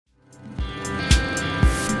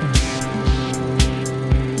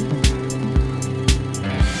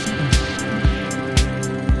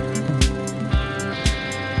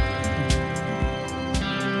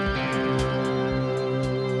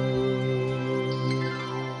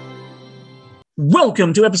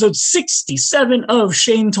Welcome to episode 67 of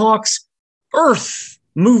Shane Talks Earth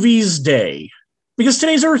Movies Day. Because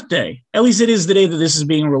today's Earth Day. At least it is the day that this is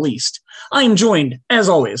being released. I am joined, as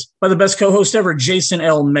always, by the best co-host ever, Jason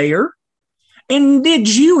L. Mayer. And did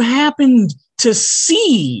you happen to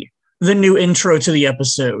see the new intro to the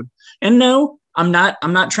episode? And no, I'm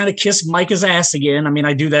not trying to kiss Micah's ass again. I mean,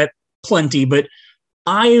 I do that plenty, but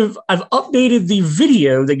I've updated the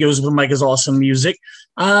video that goes with Micah's awesome music.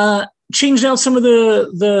 Changed out some of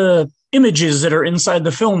the images that are inside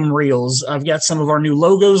the film reels. I've got some of our new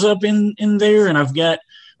logos up in there, and I've got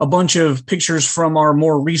a bunch of pictures from our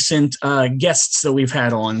more recent guests that we've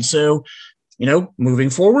had on. So, moving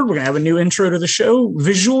forward, we're gonna have a new intro to the show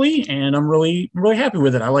visually, and I'm really happy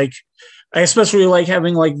with it. I especially like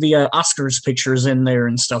having the Oscars pictures in there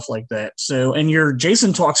and stuff like that. So, and your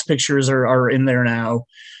Jason Talks pictures are in there now.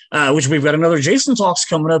 Which we've got another Jason Talks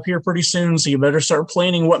coming up here pretty soon, so you better start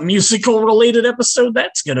planning what musical-related episode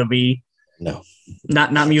that's going to be. No.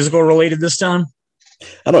 Not musical-related this time?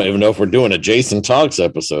 I don't even know if we're doing a Jason Talks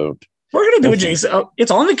episode. We're going to do a Jason...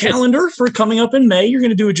 it's on the calendar for coming up in May. You're going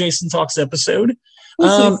to do a Jason Talks episode.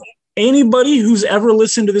 Anybody who's ever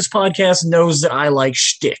listened to this podcast knows that I like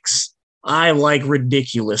shticks. I like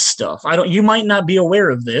ridiculous stuff. You might not be aware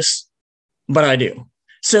of this, but I do.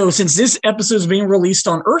 So since this episode is being released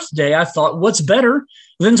on Earth Day, I thought, what's better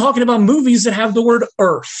than talking about movies that have the word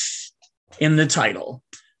Earth in the title?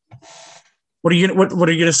 What are you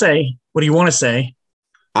going to say? What do you want to say?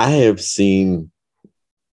 I have seen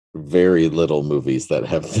very little movies that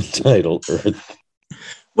have the title Earth.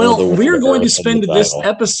 Well, we're going to spend this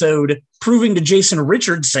episode proving to Jason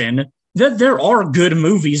Richardson that there are good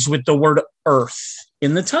movies with the word Earth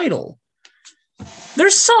in the title.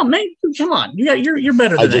 There's some, man. Come on, you're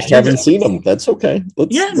better than that. I just haven't seen them. That's okay. No,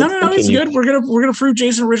 it's good. We're gonna prove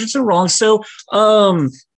Jason Richardson wrong. So,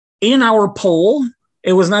 in our poll,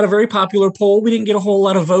 it was not a very popular poll. We didn't get a whole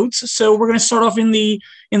lot of votes. So we're gonna start off in the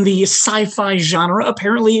sci-fi genre.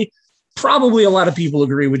 Apparently, probably a lot of people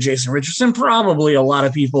agree with Jason Richardson. Probably a lot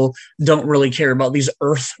of people don't really care about these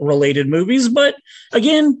Earth-related movies. But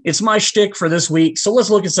again, it's my shtick for this week. So let's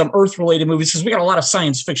look at some Earth-related movies because we got a lot of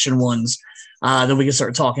science fiction ones that we can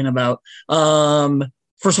start talking about.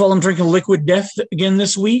 First of all, I'm drinking Liquid Death again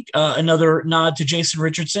this week. Another nod to Jason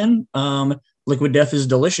Richardson. Liquid Death is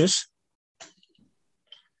delicious.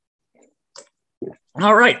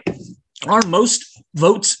 All right. Our most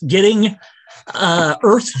votes getting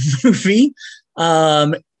Earth movie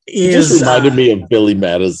is... This reminded me of Billy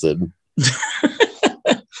Madison.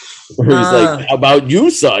 Where he's like, how about you,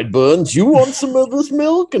 Sideburns? You want some of this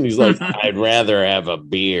milk? And he's like, I'd rather have a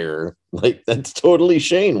beer. Like, that's totally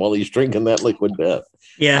Shane while he's drinking that Liquid Death.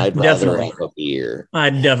 Yeah, I'd rather have a beer.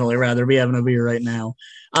 I'd definitely rather be having a beer right now.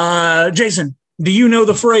 Jason, do you know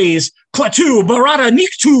the phrase, Klaatu Barada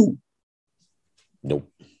Niktu? Nope.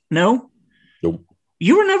 No? Nope.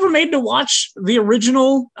 You were never made to watch the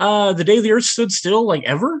original The Day the Earth Stood Still,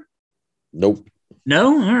 ever? Nope.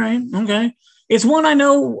 No? All right. Okay. It's one I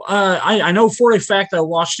know. I know for a fact I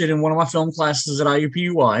watched it in one of my film classes at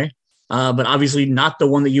IUPUI, but obviously not the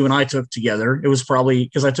one that you and I took together. It was probably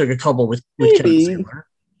because I took a couple with Kenneth Saylor.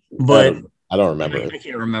 But I don't remember. I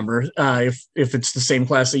can't remember if it's the same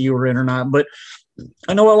class that you were in or not. But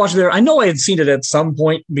I know I watched it there. I know I had seen it at some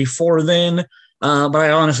point before then, but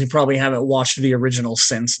I honestly probably haven't watched the original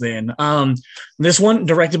since then. This one,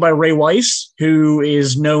 directed by Ray Weiss, who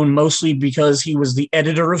is known mostly because he was the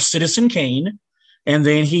editor of Citizen Kane, and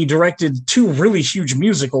then he directed two really huge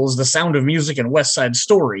musicals, The Sound of Music and West Side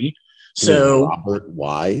Story. So Robert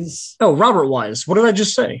Wise? Oh, Robert Wise. What did I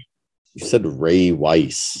just say? You said Ray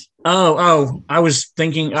Weiss. Oh, I was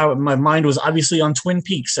thinking, my mind was obviously on Twin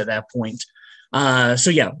Peaks at that point.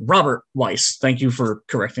 So yeah, Robert Weiss. Thank you for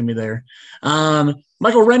correcting me there.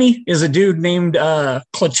 Michael Rennie is a dude named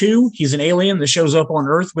Klaatu. He's an alien that shows up on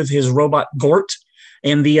Earth with his robot Gort.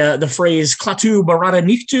 And the phrase Klaatu Barada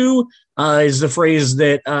Niktu is the phrase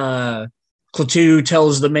that Klaatu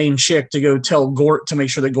tells the main chick to go tell Gort to make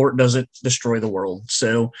sure that Gort doesn't destroy the world.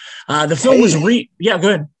 So the film was yeah, go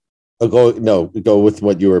ahead. Go with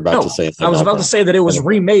what you were about to say. I was about to say that it was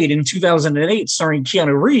remade in 2008, starring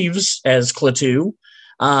Keanu Reeves as Klaatu,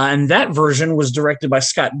 and that version was directed by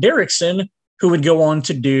Scott Derrickson, who would go on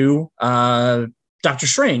to do Doctor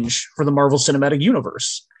Strange for the Marvel Cinematic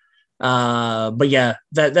Universe. But yeah,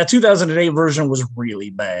 that 2008 version was really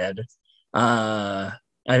bad. I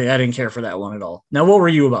didn't care for that one at all. Now, what were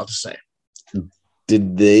you about to say?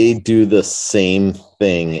 Did they do the same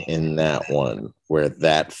thing in that one where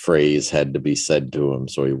that phrase had to be said to him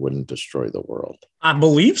so he wouldn't destroy the world? I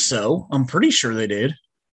believe so. I'm pretty sure they did.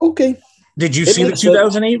 Okay. Did you see the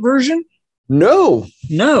 2008 version? No.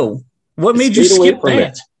 No. What made you Stayed away skip from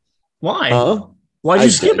that? it. Why? Huh? Why'd I you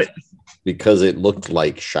skip did. it? Because it looked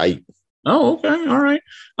like shite. Oh, okay. All right.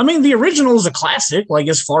 I mean, the original is a classic, like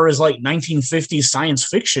as far as like 1950s science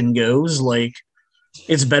fiction goes, like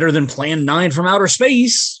it's better than Plan 9 from Outer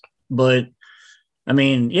Space. But I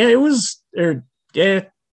mean, yeah, it was yeah.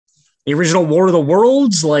 The original War of the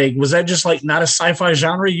Worlds, like, was that just like not a sci-fi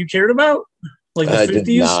genre you cared about? Like the I did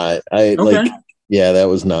 50s? not. Okay. Yeah, that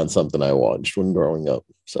was not something I watched when growing up.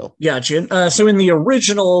 So Gotcha. So in the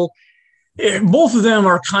original, both of them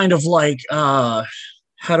are kind of like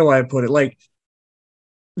how do I put it? Like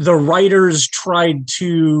the writers tried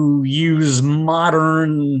to use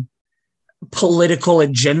modern political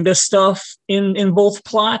agenda stuff in both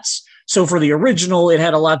plots. So for the original, it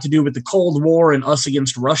had a lot to do with the Cold War and us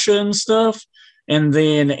against Russia and stuff. And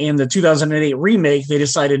then in the 2008 remake, they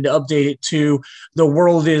decided to update it to the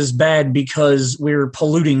world is bad because we're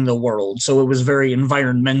polluting the world. So it was very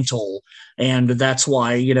environmental. And that's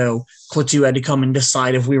why, Klaatu had to come and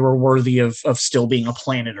decide if we were worthy of still being a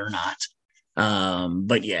planet or not.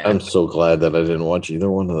 But yeah. I'm so glad that I didn't watch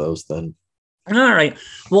either one of those then. All right.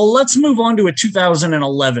 Well, let's move on to a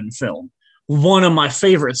 2011 film. One of my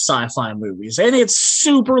favorite sci-fi movies. And it's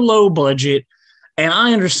super low budget. And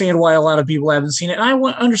I understand why a lot of people haven't seen it. And I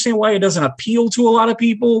understand why it doesn't appeal to a lot of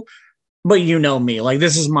people. But you know me. Like,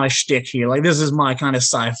 this is my shtick here. Like, this is my kind of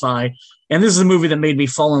sci-fi. And this is a movie that made me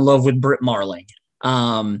fall in love with Britt Marling.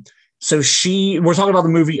 We're talking about the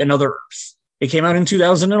movie Another Earth. It came out in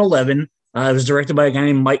 2011. It was directed by a guy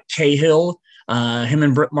named Mike Cahill. Him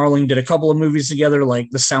and Britt Marling did a couple of movies together, like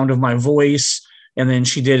The Sound of My Voice. And then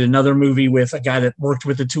she did another movie with a guy that worked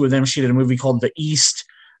with the two of them. She did a movie called The East.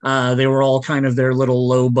 They were all kind of their little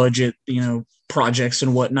low budget, projects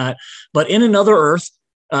and whatnot. But in Another Earth,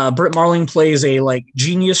 Britt Marling plays a like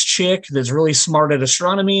genius chick that's really smart at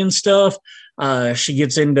astronomy and stuff. She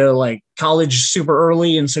gets into like college super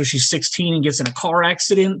early. And so she's 16 and gets in a car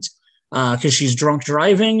accident because she's drunk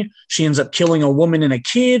driving. She ends up killing a woman and a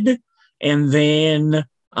kid. And then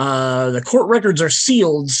the court records are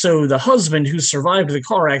sealed. So the husband who survived the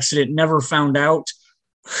car accident never found out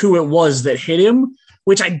who it was that hit him,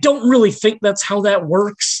 which I don't really think that's how that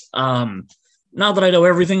works. Not that I know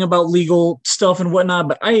everything about legal stuff and whatnot,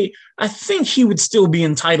 but I think he would still be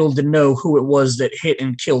entitled to know who it was that hit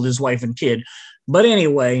and killed his wife and kid. But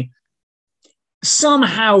anyway,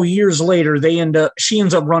 somehow years later, she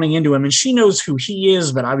ends up running into him and she knows who he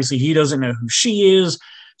is, but obviously he doesn't know who she is.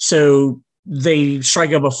 So they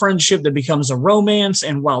strike up a friendship that becomes a romance.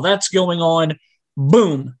 And while that's going on,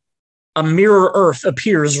 boom, a mirror Earth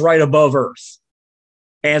appears right above Earth.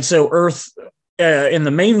 And so Earth in the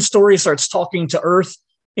main story starts talking to Earth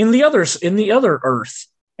in the other Earth.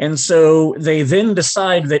 And so they then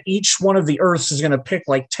decide that each one of the Earths is going to pick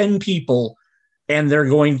like 10 people and they're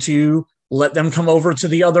going to let them come over to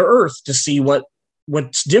the other Earth to see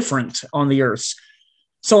what's different on the Earths.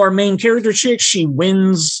 So our main character chick, she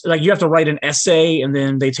wins, like you have to write an essay and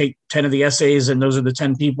then they take 10 of the essays and those are the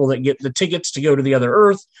 10 people that get the tickets to go to the other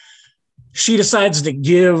Earth. She decides to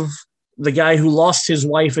give the guy who lost his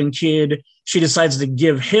wife and kid, she decides to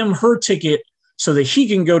give him her ticket so that he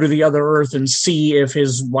can go to the other Earth and see if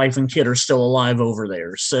his wife and kid are still alive over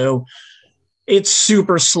there. So it's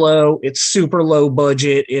super slow. It's super low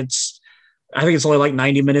budget. I think it's only like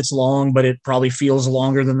 90 minutes long, but it probably feels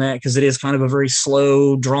longer than that because it is kind of a very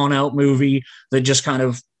slow, drawn out movie that just kind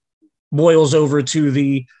of boils over to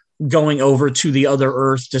the going over to the other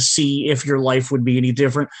Earth to see if your life would be any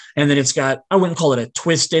different. And then it's got, I wouldn't call it a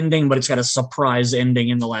twist ending, but it's got a surprise ending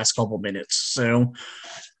in the last couple minutes. So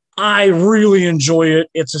I really enjoy it.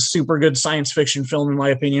 It's a super good science fiction film, in my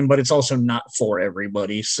opinion, but it's also not for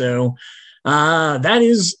everybody. So that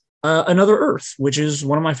is Another Earth, which is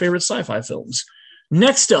one of my favorite sci-fi films.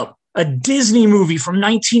 Next up, a Disney movie from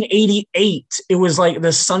 1988. It was like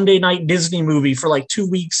the Sunday night Disney movie for like 2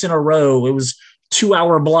 weeks in a row. It was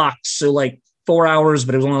 2-hour blocks, so like 4 hours,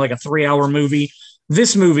 but it was only like a 3-hour movie.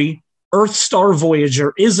 This movie, Earth Star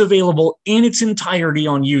Voyager, is available in its entirety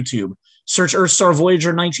on YouTube. Search Earth Star Voyager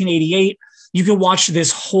 1988. You can watch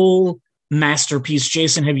this whole masterpiece.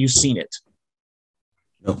 Jason, have you seen it?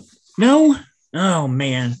 No. No? Oh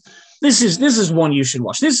man. This is one you should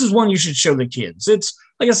watch. This is one you should show the kids. It's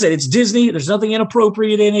like I said, it's Disney. There's nothing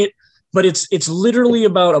inappropriate in it, but it's literally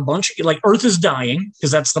about a bunch of, like, Earth is dying,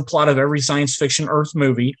 because that's the plot of every science fiction Earth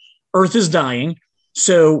movie. Earth is dying.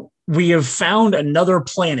 So we have found another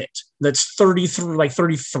planet that's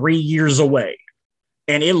 33 years away.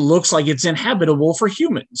 And it looks like it's inhabitable for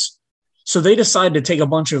humans. So they decide to take a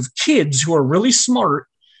bunch of kids who are really smart,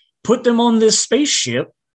 put them on this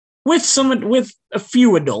spaceship with a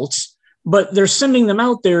few adults, but they're sending them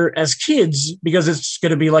out there as kids because it's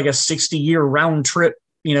going to be like a 60-year round trip,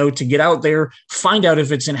 to get out there, find out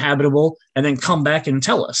if it's inhabitable, and then come back and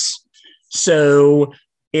tell us. So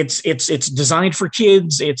it's designed for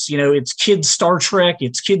kids. It's kids Star Trek.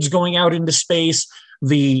 It's kids going out into space.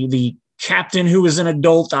 The captain, who is an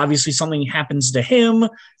adult, obviously something happens to him.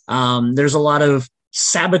 There's a lot of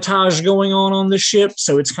sabotage going on the ship.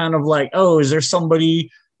 So it's kind of like, oh, is there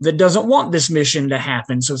somebody that doesn't want this mission to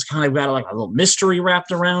happen? So it's kind of got like a little mystery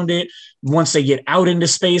wrapped around it. Once they get out into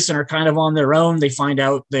space and are kind of on their own, they find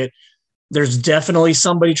out that there's definitely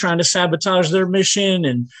somebody trying to sabotage their mission.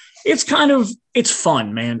 And it's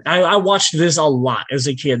fun, man. I watched this a lot as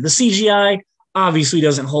a kid. The CGI obviously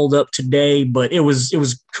doesn't hold up today, but it was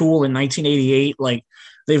cool in 1988. Like,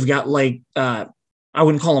 they've got like, I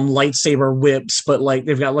wouldn't call them lightsaber whips, but like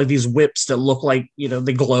they've got like these whips that look like,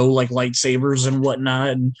 they glow like lightsabers and whatnot,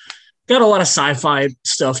 and got a lot of sci-fi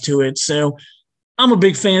stuff to it. So I'm a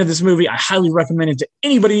big fan of this movie. I highly recommend it to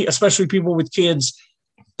anybody, especially people with kids.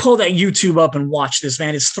 Pull that YouTube up and watch this,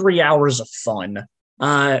 man. It's 3 hours of fun.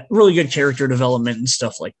 Really good character development and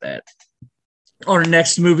stuff like that. Our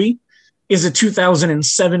next movie is a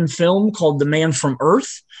 2007 film called The Man from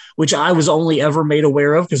Earth, which I was only ever made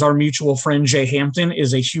aware of because our mutual friend Jay Hampton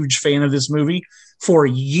is a huge fan of this movie. For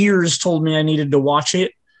years told me I needed to watch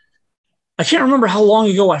it. I can't remember how long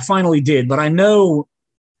ago I finally did, but I know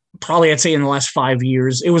probably I'd say in the last 5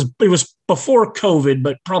 years. It was before COVID,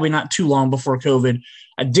 but probably not too long before COVID.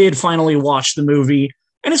 I did finally watch the movie,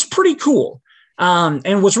 and it's pretty cool.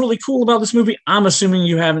 And what's really cool about this movie, I'm assuming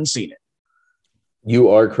you haven't seen it. You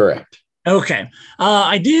are correct. Okay.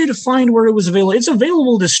 I did find where it was available. It's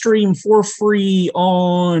available to stream for free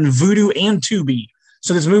on Vudu and Tubi.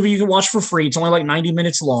 So this movie you can watch for free. It's only like 90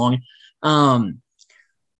 minutes long. But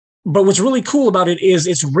what's really cool about it is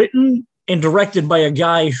it's written and directed by a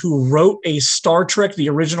guy who wrote a Star Trek, the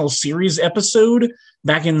original series episode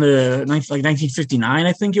back in the 1959,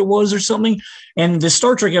 I think it was, or something. And the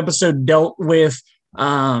Star Trek episode dealt with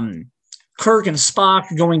Kirk and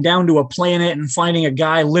Spock going down to a planet and finding a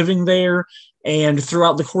guy living there. And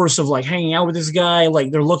throughout the course of like hanging out with this guy,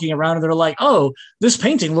 like they're looking around and they're like, oh, this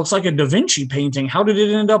painting looks like a Da Vinci painting. How did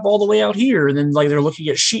it end up all the way out here? And then like they're looking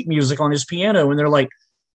at sheet music on his piano and they're like,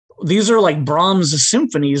 these are like Brahms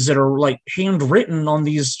symphonies that are like handwritten on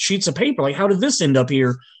these sheets of paper. Like, how did this end up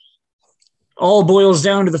here? All boils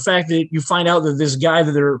down to the fact that you find out that this guy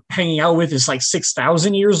that they're hanging out with is like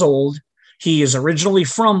 6,000 years old. He is originally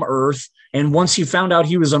from Earth. And once he found out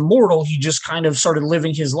he was immortal, he just kind of started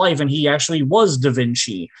living his life. And he actually was Da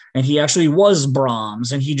Vinci and he actually was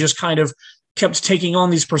Brahms. And he just kind of kept taking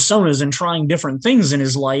on these personas and trying different things in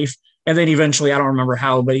his life. And then eventually, I don't remember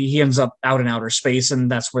how, but he ends up out in outer space. And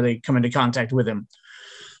that's where they come into contact with him.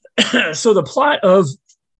 So the plot of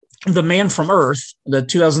The Man from Earth, the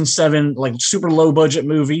 2007, like super low budget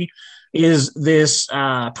movie, is this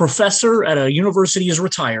professor at a university is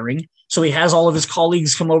retiring. So he has all of his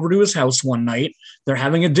colleagues come over to his house one night. They're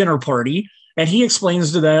having a dinner party, and he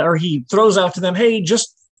explains to them, or he throws out to them, hey,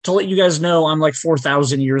 just to let you guys know, I'm like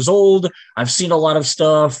 4,000 years old. I've seen a lot of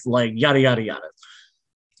stuff, like yada, yada, yada.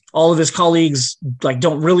 All of his colleagues like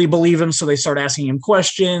don't really believe him. So they start asking him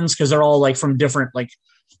questions because they're all like from different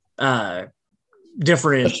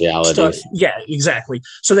stuff. Yeah, exactly.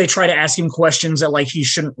 So they try to ask him questions that like he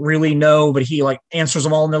shouldn't really know, but he like answers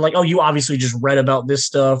them all. And they're like, oh, you obviously just read about this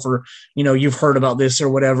stuff, or, you've heard about this or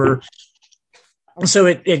whatever. So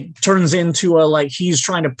it turns into a, like, he's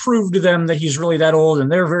trying to prove to them that he's really that old,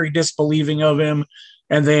 and they're very disbelieving of him.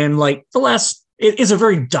 And then like it is a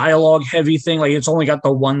very dialogue heavy thing. Like, it's only got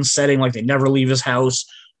the one setting, like they never leave his house,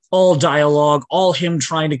 all dialogue, all him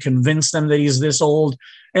trying to convince them that he's this old.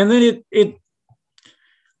 And then it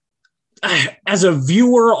as a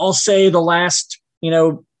viewer, I'll say the last,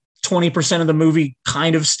 20% of the movie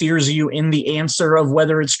kind of steers you in the answer of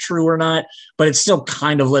whether it's true or not, but it still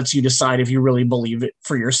kind of lets you decide if you really believe it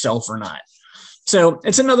for yourself or not. So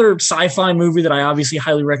it's another sci-fi movie that I obviously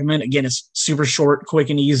highly recommend. Again, it's super short, quick,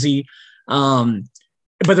 and easy.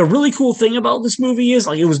 But the really cool thing about this movie is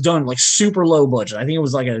like it was done like super low budget. I think it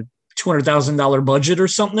was like a $200,000 budget or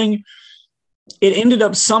something. It ended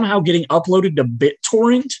up somehow getting uploaded to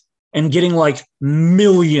BitTorrent and getting like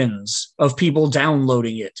millions of people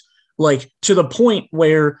downloading it, like to the point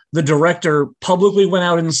where the director publicly went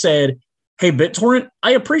out and said, hey, BitTorrent,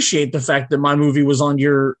 I appreciate the fact that my movie was on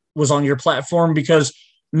your platform because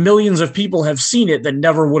millions of people have seen it that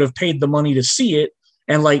never would have paid the money to see it.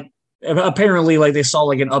 And like, apparently like they saw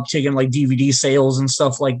like an uptick in like DVD sales and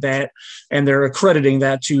stuff like that. And they're accrediting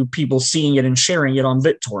that to people seeing it and sharing it on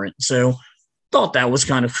BitTorrent. So thought that was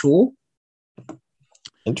kind of cool.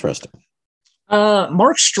 Interesting.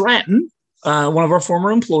 Mark Stratton, one of our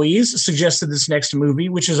former employees, suggested this next movie,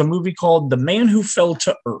 which is a movie called The Man Who Fell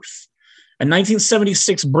to Earth, a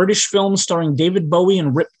 1976 British film starring David Bowie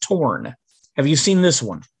and Rip Torn. Have you seen this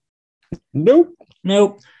one? Nope.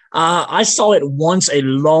 Nope. I saw it once a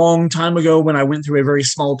long time ago when I went through a very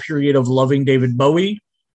small period of loving David Bowie,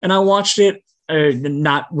 and I watched it.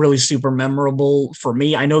 Not really super memorable for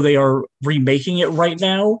me. I know they are remaking it right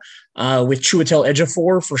now with Chiwetel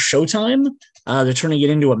Ejiofor for Showtime. They're turning it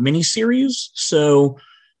into a miniseries, so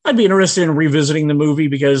I'd be interested in revisiting the movie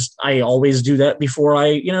because I always do that before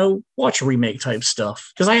I, watch remake type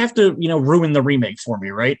stuff because I have to, ruin the remake for me,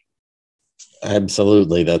 right?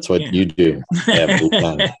 Absolutely, that's what you do.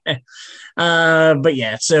 But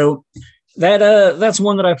yeah, so that's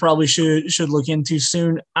one that I probably should look into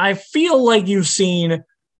soon. I feel like you've seen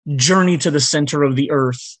Journey to the Center of the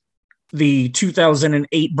Earth, the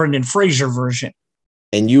 2008 Brendan Fraser version.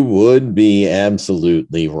 And you would be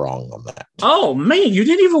absolutely wrong on that. Oh, man, you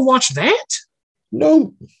didn't even watch that?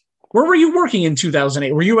 No. Where were you working in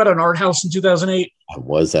 2008? Were you at an art house in 2008? I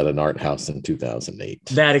was at an art house in 2008.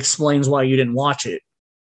 That explains why you didn't watch it.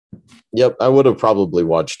 Yep, I would have probably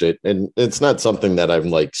watched it. And it's not something that I'm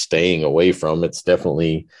like staying away from. It's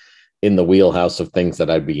definitely in the wheelhouse of things that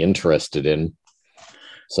I'd be interested in.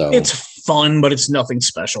 So it's fun, but it's nothing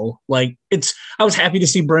special. I was happy to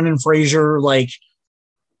see Brendan Fraser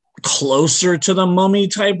closer to the Mummy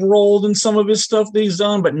type role than some of his stuff that he's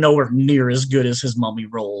done, but nowhere near as good as his Mummy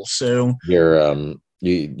role. So your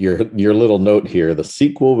little note here, the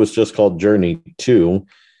sequel was just called Journey to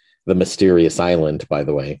the Mysterious Island, by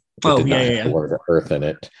the way. It did not have the word Earth in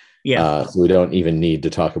it. Yeah. So we don't even need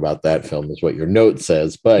to talk about that film, is what your note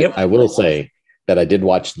says. But I will say that I did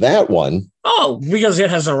watch that one. Oh, because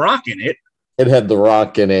it has a rock in it. It had The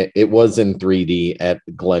Rock in it. It was in 3D at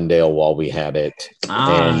Glendale while we had it.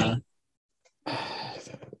 And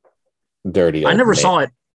dirty old I never man. saw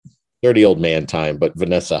it. Dirty old man time, but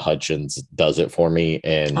Vanessa Hudgens does it for me.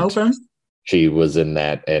 And she was in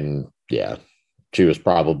that. And yeah, she was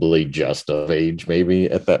probably just of age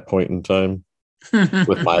maybe at that point in time.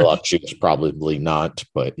 With my luck, she was probably not.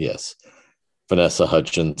 But yes, Vanessa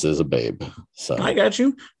Hudgens is a babe. So I got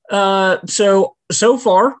you. So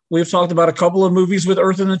far, we've talked about a couple of movies with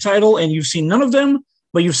Earth in the title, and you've seen none of them,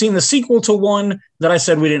 but you've seen the sequel to one that I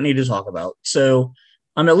said we didn't need to talk about. So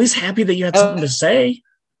I'm at least happy that you had something to say.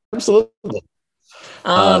 Absolutely.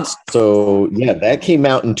 So yeah, that came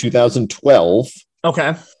out in 2012.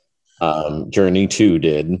 Okay. Journey 2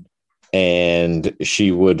 did. And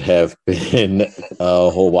she would have been a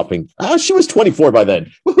whole whopping... she was 24 by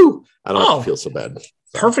then. Woohoo! I don't have to feel so bad.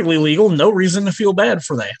 Perfectly legal. No reason to feel bad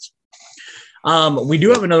for that. We do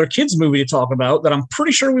have another kids movie to talk about that I'm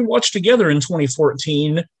pretty sure we watched together in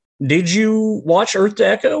 2014. Did you watch Earth to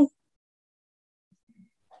Echo?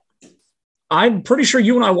 I'm pretty sure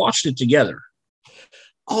you and I watched it together.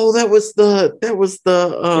 Oh, that was the it's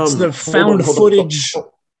the found footage.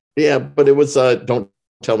 Yeah, but it was don't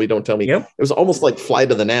tell me. Yep. It was almost like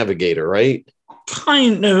Flight of the Navigator, right?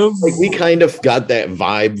 Kind of. Like we kind of got that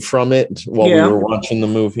vibe from it while we were watching the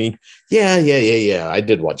movie. Yeah. I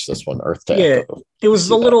did watch this one, Earth to Echo. It was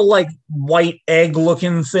the little white egg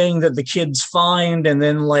looking thing that the kids find, and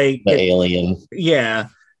then the alien. Yeah.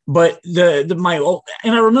 But and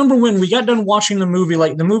I remember when we got done watching the movie,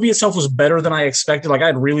 the movie itself was better than I expected. I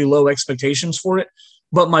had really low expectations for it.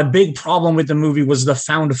 But my big problem with the movie was the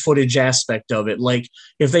found footage aspect of it.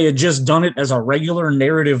 If they had just done it as a regular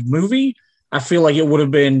narrative movie, I feel like it would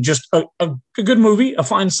have been just a good movie, a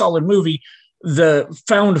fine, solid movie. The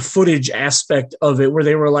found footage aspect of it, where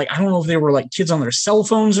they were I don't know if they were kids on their cell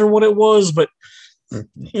phones or what it was, but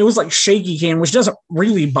it was shaky cam, which doesn't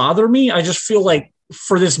really bother me. I just feel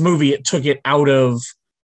for this movie, it took it out of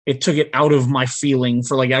my feeling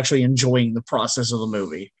for actually enjoying the process of the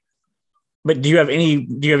movie. But do you have any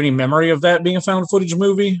memory of that being a found footage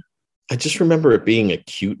movie? I just remember it being a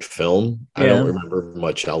cute film. Yeah. I don't remember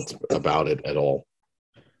much else about it at all.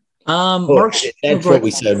 That's what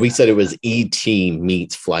we said. We said it was E.T.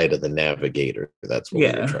 meets Flight of the Navigator. That's what we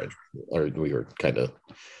were trying to, or we were kind of.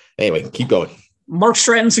 Anyway, keep going. Mark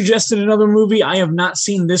Stratton suggested another movie. I have not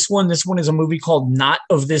seen this one. This one is a movie called Not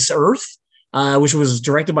of This Earth, which was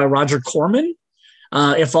directed by Roger Corman.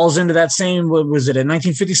 It falls into that same, what was it, a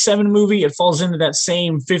 1957 movie? It falls into that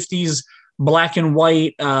same 50s black and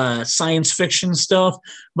white science fiction stuff.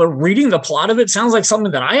 But reading the plot of it sounds like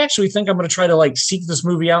something that I actually think I'm going to try to seek this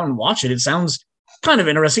movie out and watch it. It sounds kind of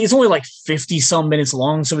interesting. It's only 50 some minutes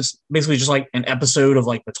long. So it's basically just an episode of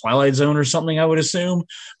the Twilight Zone or something, I would assume.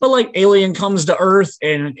 But alien comes to Earth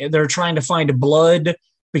and they're trying to find blood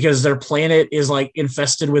because their planet is like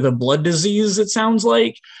infested with a blood disease, it sounds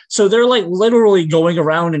like. So they're like literally going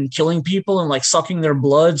around and killing people and like sucking their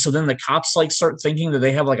blood. So then the cops like start thinking that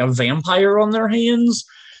they have like a vampire on their hands.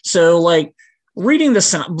 So like reading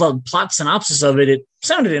the plot synopsis of it, it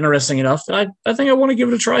sounded interesting enough that I think I want to give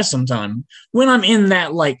it a try sometime when I'm in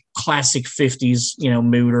that like classic 50s,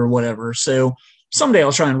 mood or whatever. So someday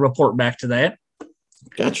I'll try and report back to that.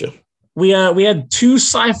 Gotcha. We had 2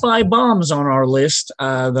 sci-fi bombs on our list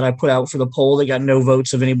that I put out for the poll. They got no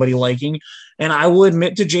votes of anybody liking. And I will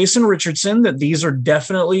admit to Jason Richardson that these are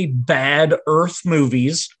definitely bad Earth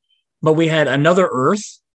movies. But we had Another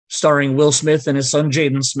Earth starring Will Smith and his son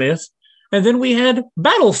Jaden Smith. And then we had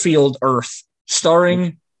Battlefield Earth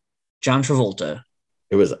starring John Travolta.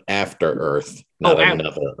 It was After Earth, not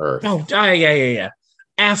Another Earth. Oh, yeah.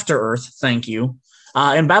 After Earth, thank you.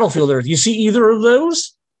 And Battlefield Earth. You see either of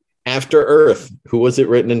those? After Earth. Who was it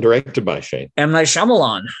written and directed by, Shane? M. Night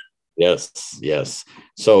Shyamalan. Yes.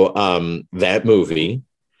 So that movie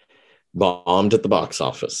bombed at the box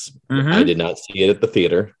office. Mm-hmm. I did not see it at the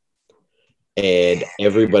theater. And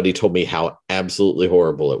everybody told me how absolutely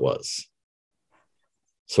horrible it was.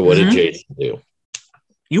 So what did Jason do?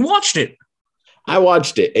 You watched it. I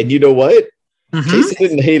watched it. And you know what? Mm-hmm. Jason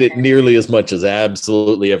didn't hate it nearly as much as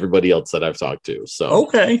absolutely everybody else that I've talked to. So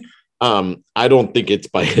okay. I don't think it's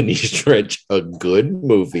by any stretch a good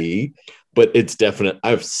movie, but it's definite.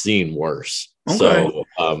 I've seen worse. Okay. So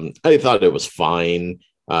I thought it was fine.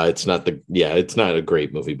 It's not a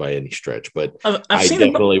great movie by any stretch, but I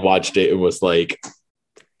definitely watched it and was like,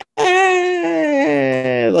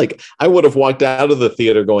 like I would have walked out of the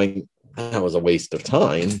theater going, that was a waste of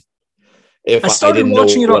time if I didn't know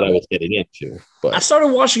what I was getting into. But I started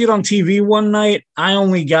watching it on TV one night. I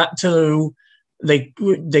only got to they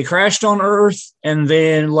crashed on Earth, and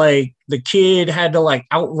then like the kid had to like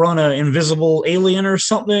outrun an invisible alien or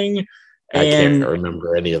something. I can't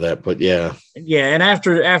remember any of that, but yeah. And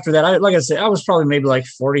after that, like I said, I was probably maybe like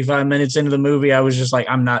 45 minutes into the movie. I was just like,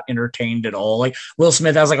 I'm not entertained at all. Like Will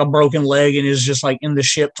Smith has like a broken leg and is just like in the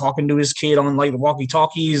ship talking to his kid on like the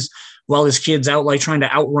walkie-talkies while his kid's out like trying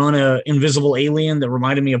to outrun an invisible alien that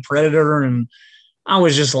reminded me of Predator. And I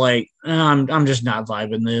was just like, I'm just not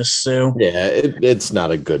vibing this. So yeah, it's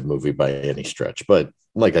not a good movie by any stretch, but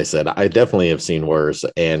like I said, I definitely have seen worse.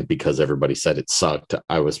 And because everybody said it sucked,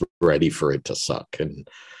 I was ready for it to suck. And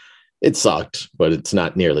it sucked, but it's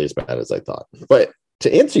not nearly as bad as I thought. But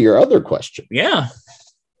to answer your other question. Yeah.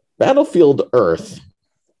 Battlefield Earth,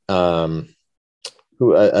 L.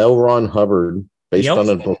 Ron Hubbard, based on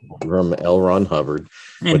a book from L. Ron Hubbard.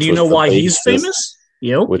 And do you know why he's famous?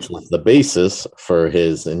 Yep. Which was the basis for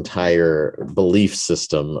his entire belief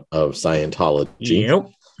system of Scientology.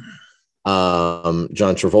 Yep.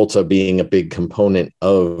 John Travolta being a big component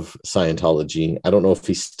of Scientology. I don't know if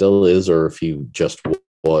he still is or if he just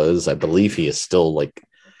was. I believe he is still like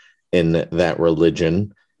in that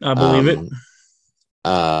religion. I believe it.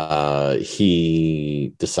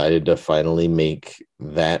 He decided to finally make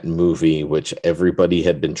that movie, which everybody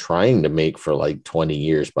had been trying to make for like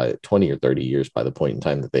 20 or 30 years by the point in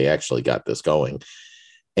time that they actually got this going.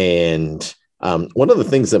 And one of the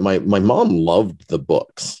things that my mom loved the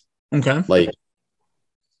books. Okay. Like,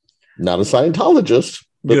 not a Scientologist,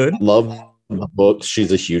 but good. Loved the books.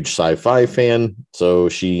 She's a huge sci-fi fan. So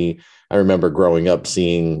I remember growing up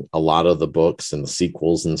seeing a lot of the books and the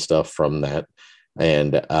sequels and stuff from that.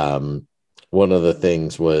 And one of the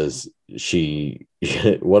things was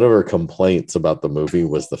one of her complaints about the movie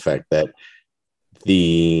was the fact that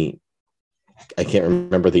I can't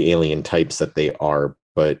remember the alien types that they are,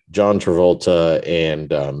 but John Travolta and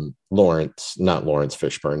not Lawrence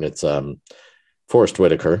Fishburne, it's Forrest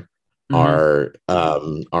Whitaker, are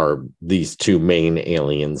these two main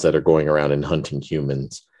aliens that are going around and hunting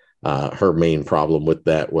humans. Her main problem with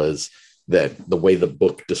that was that the way the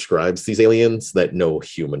book describes these aliens, that no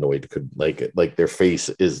humanoid could like their face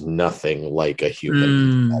is nothing like a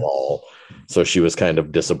human at all. So she was kind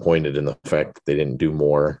of disappointed in the fact that they didn't do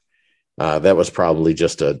more. That was probably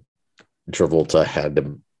just Travolta had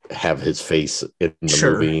to have his face in the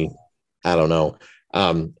movie. I don't know.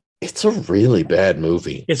 It's a really bad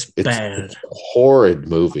movie. It's bad. It's a horrid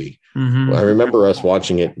movie. Mm-hmm. I remember us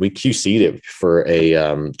watching it. We QC'd it for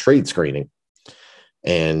a trade screening,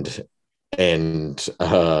 and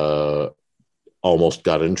almost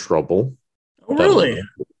got in trouble. Oh, really?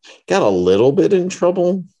 Got a little bit in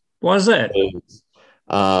trouble. Why is that?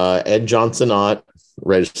 Ed Johnson Ott,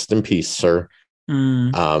 rest in peace, sir.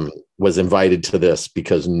 Was invited to this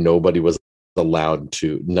because none of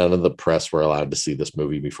the press were allowed to see this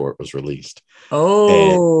movie before it was released.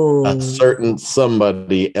 Oh, and a certain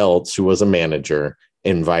somebody else who was a manager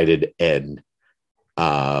invited Ed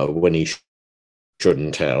when he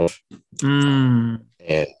shouldn't have. And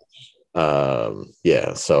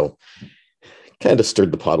so kind of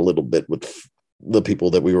stirred the pot a little bit with the people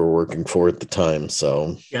that we were working for at the time.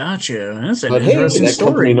 So gotcha. That's an interesting that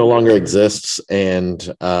story. Company no longer exists, and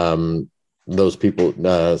those people,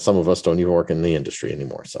 some of us don't even work in the industry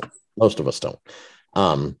anymore. So most of us don't.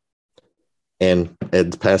 And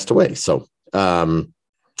Ed's passed away. So, a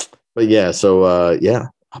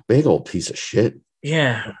big old piece of shit.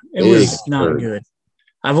 Yeah, it was not good.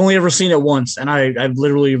 I've only ever seen it once, and I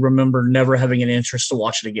literally remember never having an interest to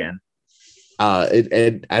watch it again.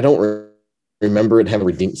 I don't remember it having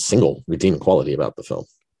redeeming quality about the film.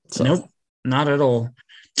 So. Nope, not at all.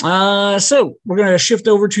 So we're going to shift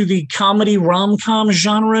over to the comedy rom-com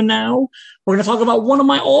genre now. We're going to talk about one of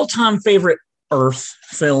my all-time favorite Earth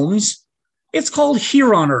films. It's called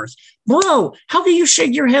Here on Earth. Bro, how can you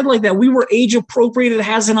shake your head like that? We were age appropriate. It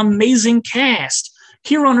has an amazing cast.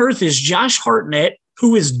 Here on Earth is Josh Hartnett,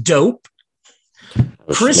 who is dope.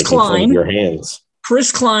 Chris Klein. Your hands.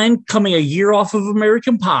 Chris Klein coming a year off of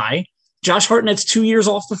American Pie. Josh Hartnett's 2 years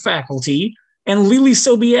off the faculty. And Lily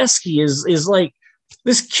Sobieski is like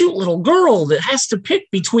this cute little girl that has to pick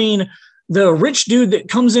between the rich dude that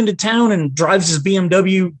comes into town and drives his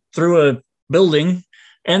BMW through a building,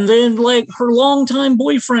 and then like her longtime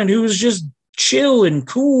boyfriend who is just chill and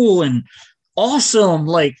cool and awesome.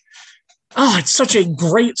 Like, it's such a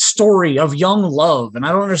great story of young love, and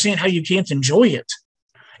I don't understand how you can't enjoy it.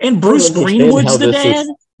 And Bruce Greenwood's the dad.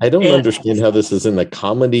 I don't understand how this is in the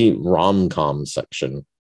comedy rom-com section.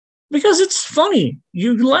 Because it's funny.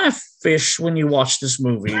 You laugh fish when you watch this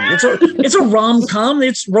movie. It's a rom-com.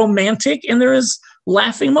 It's romantic, and there is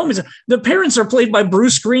laughing moments. The parents are played by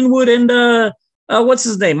Bruce Greenwood and what's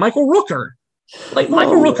his name? Michael Rooker. Like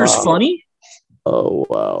Michael Rooker's funny. Oh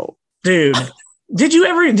wow. Dude. Did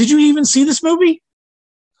you even see this movie?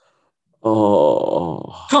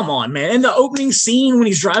 Oh, come on, man. And the opening scene when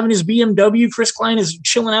he's driving his BMW, Chris Klein is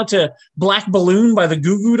chilling out to Black Balloon by the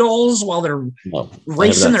Goo Goo Dolls while they're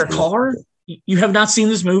racing their car. You have not seen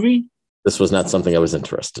this movie? This was not something I was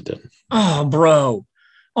interested in. Oh, bro.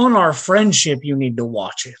 On our friendship, you need to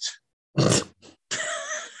watch it.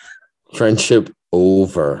 Friendship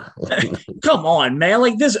over. Come on, man.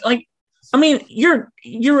 Like this, like, I mean, you're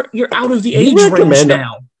out of the age range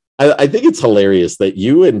now. I think it's hilarious that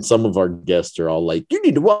you and some of our guests are all like, you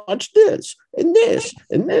need to watch this and this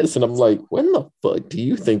and this. And I'm like, when the fuck do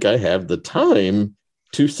you think I have the time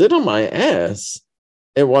to sit on my ass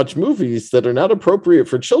and watch movies that are not appropriate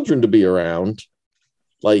for children to be around?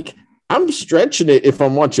 Like, I'm stretching it if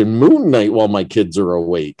I'm watching Moon Knight while my kids are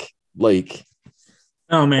awake. Like,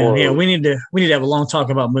 oh man, yeah, we need to have a long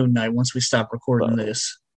talk about Moon Knight once we stop recording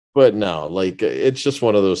this. But no, like, it's just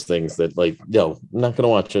one of those things that, like, I'm not going to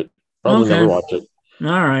watch it. Probably never watch it. All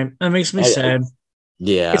right. That makes me sad.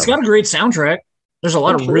 Yeah. It's got a great soundtrack. There's a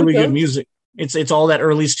lot of really good music. It's all that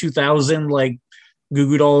early 2000, like, Goo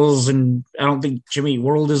Goo Dolls, and I don't think Jimmy Eat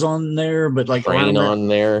World is on there, but, like, Train on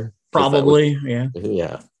there. Probably, yeah.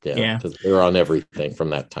 Yeah. Because they were on everything from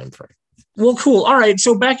that time frame. Well, cool. All right.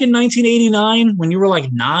 So back in 1989, when you were,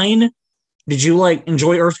 like, 9, did you, like,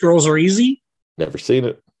 enjoy Earth Girls Are Easy? Never seen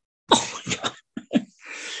it. Oh my God.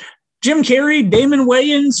 Jim Carrey, Damon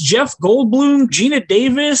Wayans, Jeff Goldblum, Gina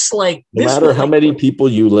Davis, like no matter how many people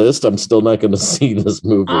you list, I'm still not going to see this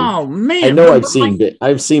movie. Oh man. I know I've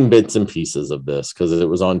seen bits and pieces of this because it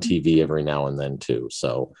was on TV every now and then too.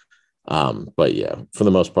 So but yeah, for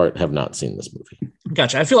the most part, have not seen this movie.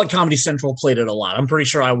 Gotcha. I feel like Comedy Central played it a lot. I'm pretty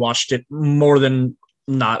sure I watched it more than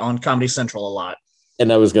not on Comedy Central a lot.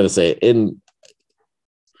 And I was going to say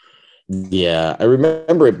yeah, I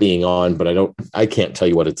remember it being on, but I can't tell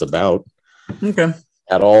you what it's about. Okay.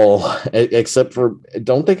 At all, except for,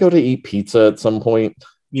 don't they go to eat pizza at some point?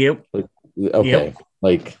 Yep. Okay. Yep.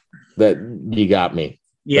 Like that, you got me.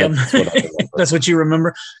 Yeah. That's what you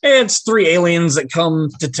remember. It's 3 aliens that come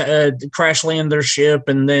to crash land their ship,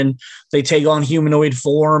 and then they take on humanoid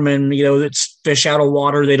form, and, it's fish out of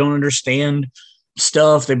water. They don't understand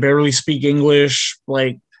stuff. They barely speak English.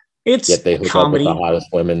 Like, it's yet they hook comedy. Up with the hottest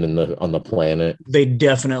women on the planet. They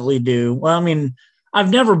definitely do. Well, I mean,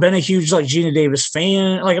 I've never been a huge like Gina Davis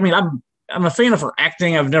fan. Like, I mean, I'm a fan of her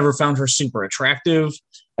acting. I've never found her super attractive.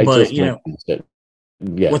 But yeah.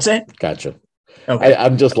 What's that? Gotcha. Okay.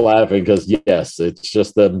 I'm just laughing because yes, it's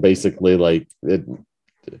just them basically like.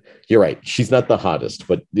 You're right. She's not the hottest,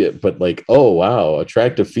 but like, oh wow,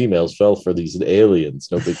 attractive females fell for these aliens.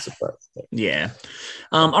 No big surprise. Yeah.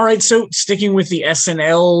 All right. So sticking with the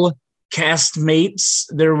SNL castmates,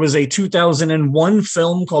 there was a 2001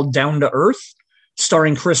 film called Down to Earth,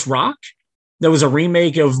 starring Chris Rock. There was a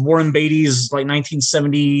remake of Warren Beatty's like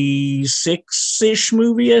 1976-ish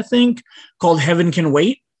movie, I think, called Heaven Can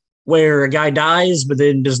Wait, where a guy dies but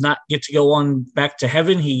then does not get to go on back to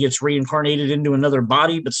heaven. He gets reincarnated into another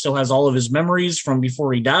body but still has all of his memories from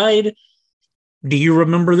before he died. Do you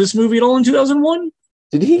remember this movie at all in 2001?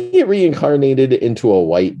 Did he get reincarnated into a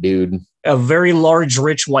white dude? A very large,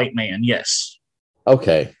 rich white man, yes.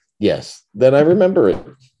 Okay, yes. Then I remember it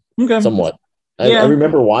somewhat. I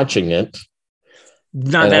remember watching it.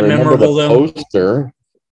 Not that memorable, though. Poster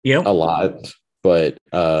a lot, but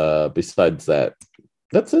besides that,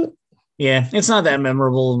 that's it. Yeah, it's not that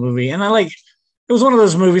memorable movie. And it was one of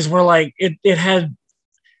those movies where like it had,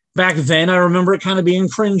 back then I remember it kind of being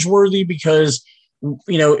cringeworthy because,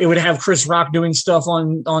 you know, it would have Chris Rock doing stuff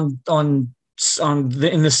in the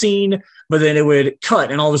scene, but then it would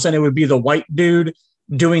cut and all of a sudden it would be the white dude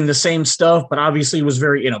doing the same stuff, but obviously it was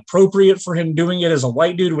very inappropriate for him doing it as a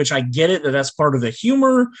white dude, which I get it, that's part of the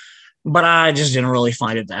humor, but I just didn't really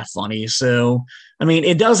find it that funny. So, I mean,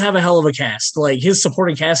 it does have a hell of a cast. Like, his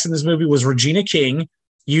supporting cast in this movie was Regina King,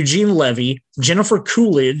 Eugene Levy, Jennifer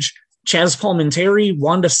Coolidge, Chaz Palminteri,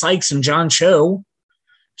 Wanda Sykes, and John Cho.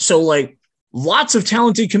 So, like, lots of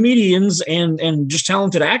talented comedians and just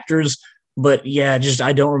talented actors, but yeah,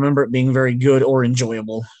 I don't remember it being very good or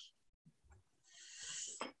enjoyable.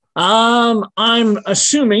 I'm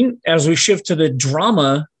assuming as we shift to the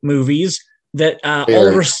drama movies that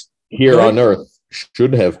Oliver Here on Earth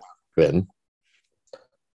should have been,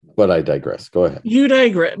 but I digress. Go ahead. You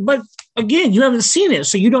digress, but again, you haven't seen it,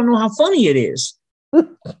 so you don't know how funny it is,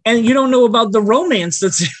 and you don't know about the romance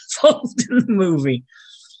that's involved in the movie.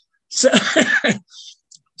 So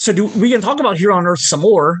we can talk about Here on Earth some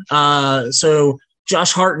more. So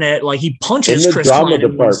Josh Hartnett, like, he punches Chris drama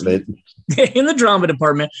department. In the drama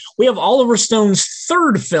department, we have Oliver Stone's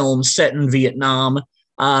third film set in Vietnam.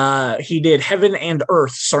 He did Heaven and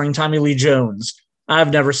Earth, starring Tommy Lee Jones.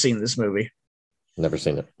 I've never seen this movie. Never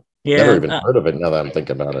seen it. Yeah, never even heard of it. Now that I'm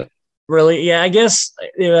thinking about it. Really? Yeah, I guess.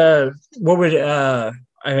 What would I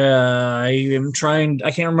am trying?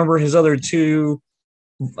 I can't remember his other two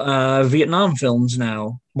Vietnam films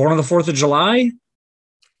now. Born on the 4th of July.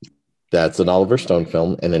 That's an Oliver Stone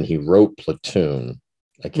film, and then he wrote Platoon.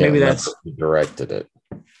 I can't remember if he directed it.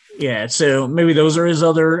 Yeah, so maybe those are his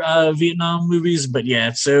other Vietnam movies, but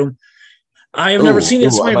yeah, so I have never seen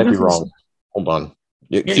it. So I might be wrong. Hold on.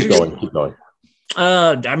 Keep going.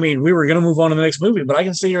 I mean, we were going to move on to the next movie, but I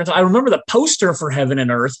can sit here and I remember the poster for Heaven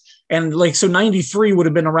and Earth, and like, so 93 would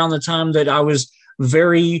have been around the time that I was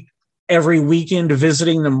every weekend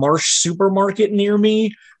visiting the Marsh supermarket near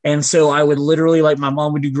me. And so I would literally, like, my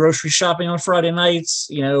mom would do grocery shopping on Friday nights,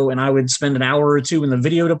 you know, and I would spend an hour or two in the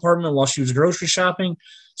video department while she was grocery shopping.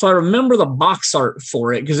 So I remember the box art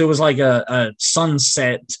for it because it was like a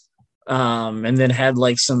sunset, and then had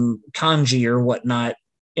like some kanji or whatnot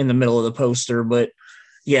in the middle of the poster. But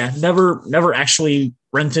yeah, never actually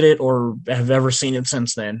rented it or have ever seen it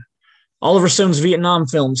since then. Oliver Stone's Vietnam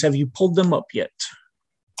films, have you pulled them up yet?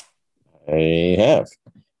 I have.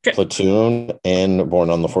 Okay. Platoon and Born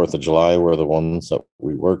on the 4th of July were the ones that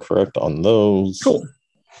we were correct on those. Cool.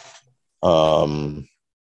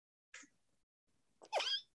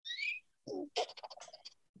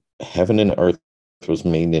 Heaven and Earth was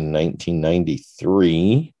made in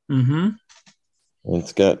 1993. Mm-hmm.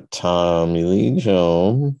 It's got Tommy Lee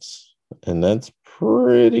Jones, and that's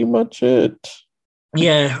pretty much it.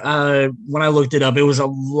 Yeah, when I looked it up, it was a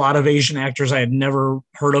lot of Asian actors I had never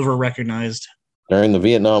heard of or recognized. During the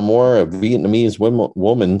Vietnam War, a Vietnamese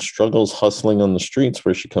woman struggles hustling on the streets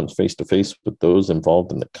where she comes face to face with those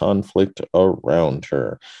involved in the conflict around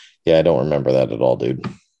her. Yeah, I don't remember that at all, dude.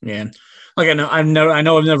 Yeah, like I know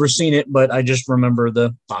I've never seen it, but I just remember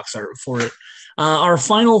the box art for it. Our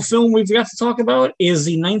final film we've got to talk about is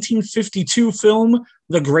the 1952 film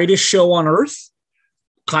The Greatest Show on Earth.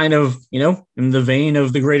 Kind of, you know, in the vein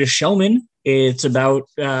of The Greatest Showman. It's about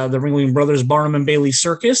the Ringling Brothers Barnum and Bailey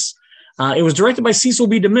Circus. It was directed by Cecil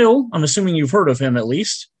B. DeMille. I'm assuming you've heard of him at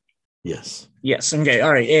least. Yes. Yes. Okay.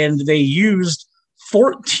 All right. And they used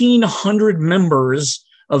 1,400 members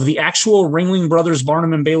of the actual Ringling Brothers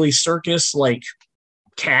Barnum and Bailey Circus, like,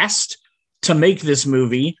 cast to make this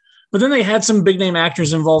movie. But then they had some big name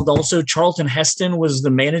actors involved also. Charlton Heston was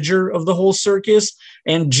the manager of the whole circus.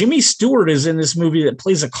 And Jimmy Stewart is in this movie that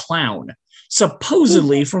plays a clown.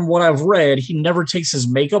 Supposedly, from what I've read, he never takes his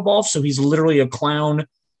makeup off. So he's literally a clown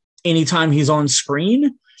anytime he's on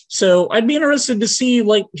screen. So I'd be interested to see,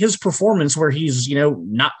 like, his performance where he's, you know,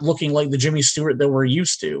 not looking like the Jimmy Stewart that we're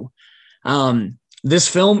used to. This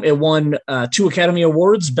film, it won 2 Academy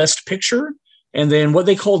Awards, Best Picture, and then what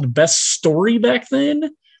they called Best Story back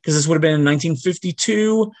then, because this would have been in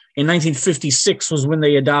 1952. In 1956 was when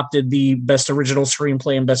they adopted the Best Original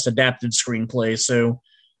Screenplay and Best Adapted Screenplay. So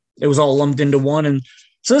it was all lumped into one. And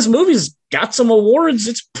so this movie's got some awards.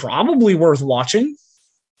 It's probably worth watching.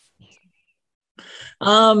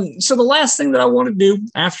 So the last thing that I want to do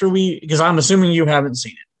after because I'm assuming you haven't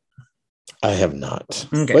seen it. I have not.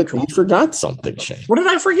 Okay, but cool. You forgot something, Shane. What did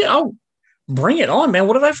I forget? Oh, bring it on, man.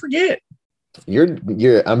 What did I forget?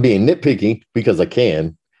 I'm being nitpicky because I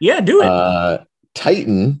can. Yeah, do it.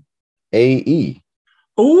 Titan AE.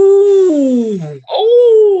 Oh.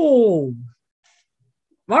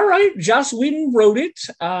 All right. Joss Whedon wrote it.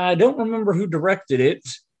 I don't remember who directed it.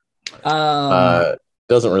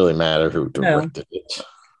 Doesn't really matter who directed it.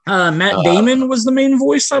 Matt Damon was the main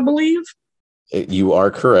voice, I believe. You are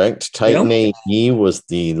correct. Titan AE was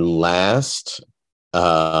the last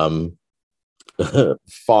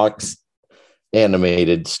Fox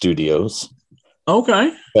Animated Studios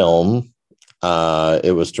film.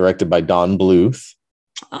 It was directed by Don Bluth.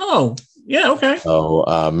 Oh, yeah, okay.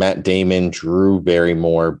 So Matt Damon, Drew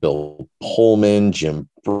Barrymore, Bill Pullman, Jim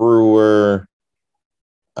Brewer,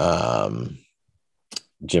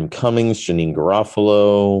 Jim Cummings, Janine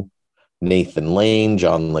Garofalo, Nathan Lane,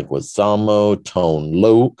 John Leguizamo, Tone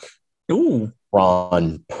Loc,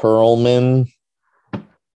 Ron Perlman.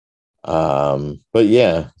 But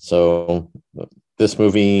yeah, so this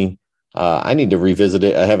movie, I need to revisit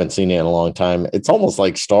it. I haven't seen it in a long time. It's almost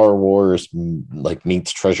like Star Wars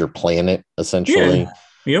meets Treasure Planet, essentially.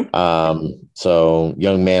 Yeah. Yep. So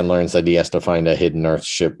young man learns that he has to find a hidden Earth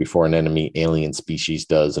ship before an enemy alien species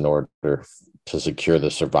does in order to secure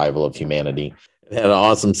the survival of humanity. It had an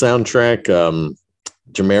awesome soundtrack.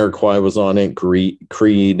 Jamiroquai was on it.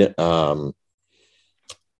 Creed.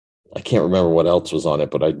 I can't remember what else was on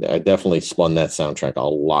it, but I definitely spun that soundtrack a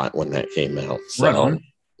lot when that came out. So, right on.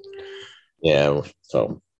 Yeah.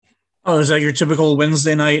 So. Oh, is that your typical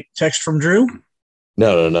Wednesday night text from Drew?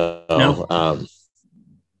 No.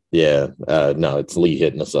 Yeah. No, it's Lee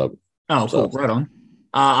hitting us up. Oh, cool. Right on.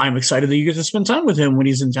 I'm excited that you get to spend time with him when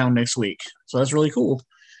he's in town next week. So that's really cool.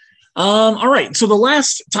 All right. So the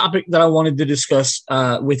last topic that I wanted to discuss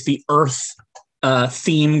with the Earth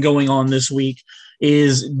theme going on this week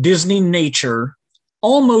is Disney Nature.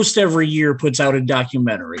 Almost every year puts out a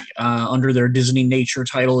documentary under their Disney Nature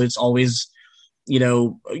title. It's always,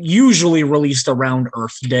 usually released around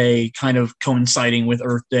Earth Day, kind of coinciding with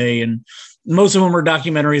Earth Day. And most of them are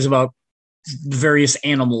documentaries about various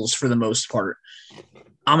animals for the most part.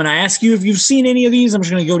 I'm going to ask you if you've seen any of these. I'm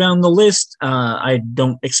just going to go down the list. I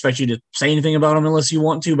don't expect you to say anything about them unless you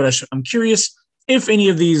want to, but I'm curious if any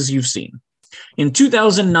of these you've seen. In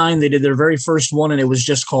 2009, they did their very first one, and it was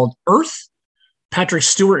just called Earth. Patrick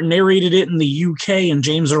Stewart narrated it in the UK, and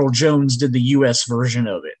James Earl Jones did the US version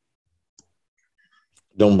of it.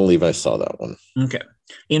 Don't believe I saw that one. Okay.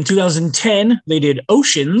 In 2010, they did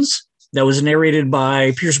Oceans. That was narrated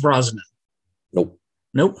by Pierce Brosnan.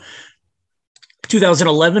 Nope.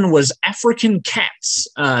 2011 was African Cats,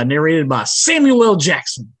 narrated by Samuel L.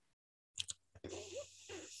 Jackson.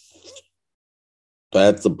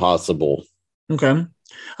 That's impossible. Okay.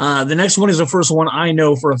 The next one is the first one I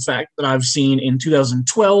know for a fact that I've seen in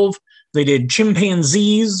 2012. They did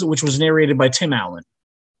Chimpanzees, which was narrated by Tim Allen.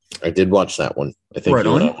 I did watch that one. I think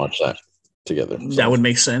you and I watched that together. So. That would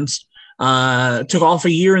make sense. Took off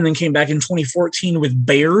a year and then came back in 2014 with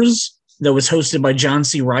Bears, that was hosted by John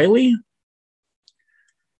C. Reilly.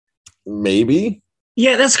 Maybe.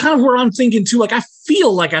 Yeah, that's kind of where I'm thinking too. Like, I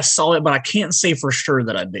feel like I saw it, but I can't say for sure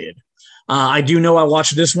that I did. I do know I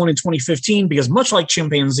watched this one in 2015 because much like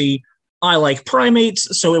Chimpanzee, I like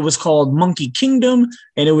primates. So it was called Monkey Kingdom,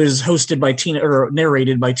 and it was hosted by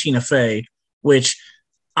narrated by Tina Fey, which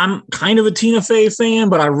I'm kind of a Tina Fey fan,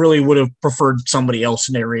 but I really would have preferred somebody else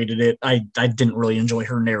narrated it. I didn't really enjoy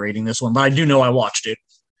her narrating this one, but I do know I watched it.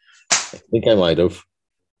 I think I might have.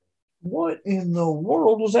 What in the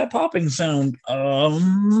world was that popping sound?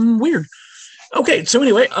 Weird. Okay, so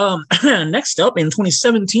anyway, next up in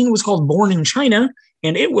 2017 was called Born in China,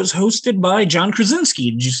 and it was hosted by John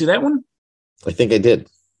Krasinski. Did you see that one? I think I did.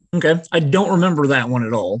 Okay, I don't remember that one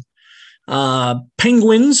at all.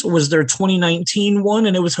 Penguins was their 2019 one,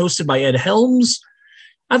 and it was hosted by Ed Helms.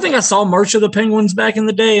 I think I saw March of the Penguins back in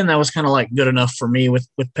the day, and that was kind of like good enough for me with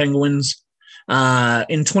Penguins.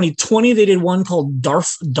 In 2020, they did one called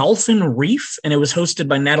Dolphin Reef, and it was hosted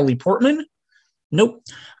by Natalie Portman. Nope.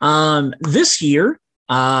 This year,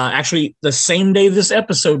 actually the same day this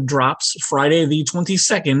episode drops, Friday the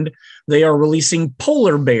 22nd, they are releasing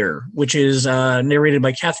Polar Bear, which is narrated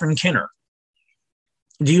by Catherine Kenner.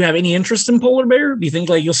 Do you have any interest in Polar Bear? Do you think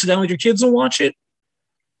like you'll sit down with your kids and watch it?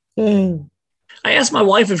 I asked my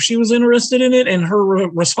wife if she was interested in it, and her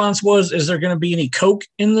response was, "Is there going to be any Coke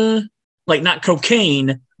in the, like, not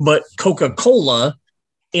cocaine, but Coca-Cola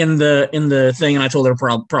in the thing?" And I told her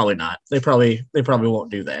probably not. They probably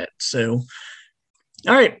won't do that. So,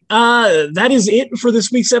 all right, that is it for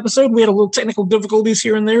this week's episode. We had a little technical difficulties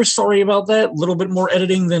here and there. Sorry about that. A little bit more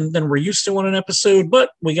editing than we're used to on an episode, but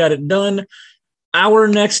we got it done. Our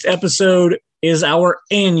next episode is our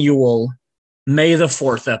annual May the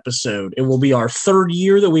 4th episode. It will be our 3rd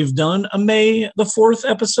year that we've done a May the 4th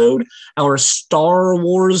episode, our Star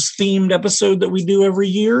Wars themed episode that we do every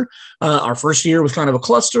year. Our first year was kind of a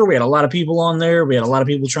cluster. We had a lot of people on there. We had a lot of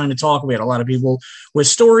people trying to talk. We had a lot of people with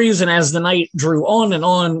stories. And as the night drew on and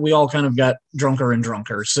on, we all kind of got drunker and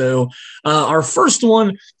drunker. So our first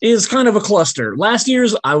one is kind of a cluster. Last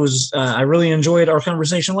year's, I really enjoyed our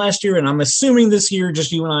conversation last year. And I'm assuming this year,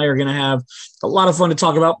 just you and I are going to have a lot of fun to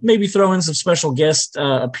talk about, maybe throw in some special guest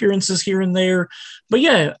appearances here and there. But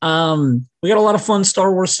yeah, we got a lot of fun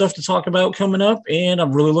Star Wars stuff to talk about coming up, and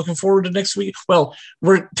I'm really looking forward to next week. Well,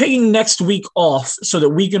 we're taking next week off so that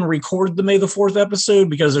we can record the May the 4th episode,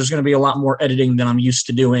 because there's going to be a lot more editing than I'm used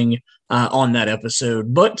to doing on that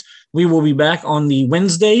episode. But we will be back on the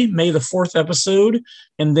Wednesday, May the 4th episode.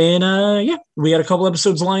 And then, we got a couple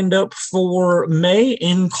episodes lined up for May,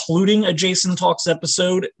 including a Jason Talks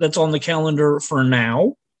episode that's on the calendar for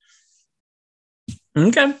now.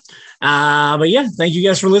 Okay. But yeah, thank you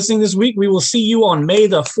guys for listening this week. We will see you on May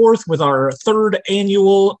the 4th with our 3rd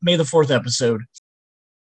annual May the 4th episode.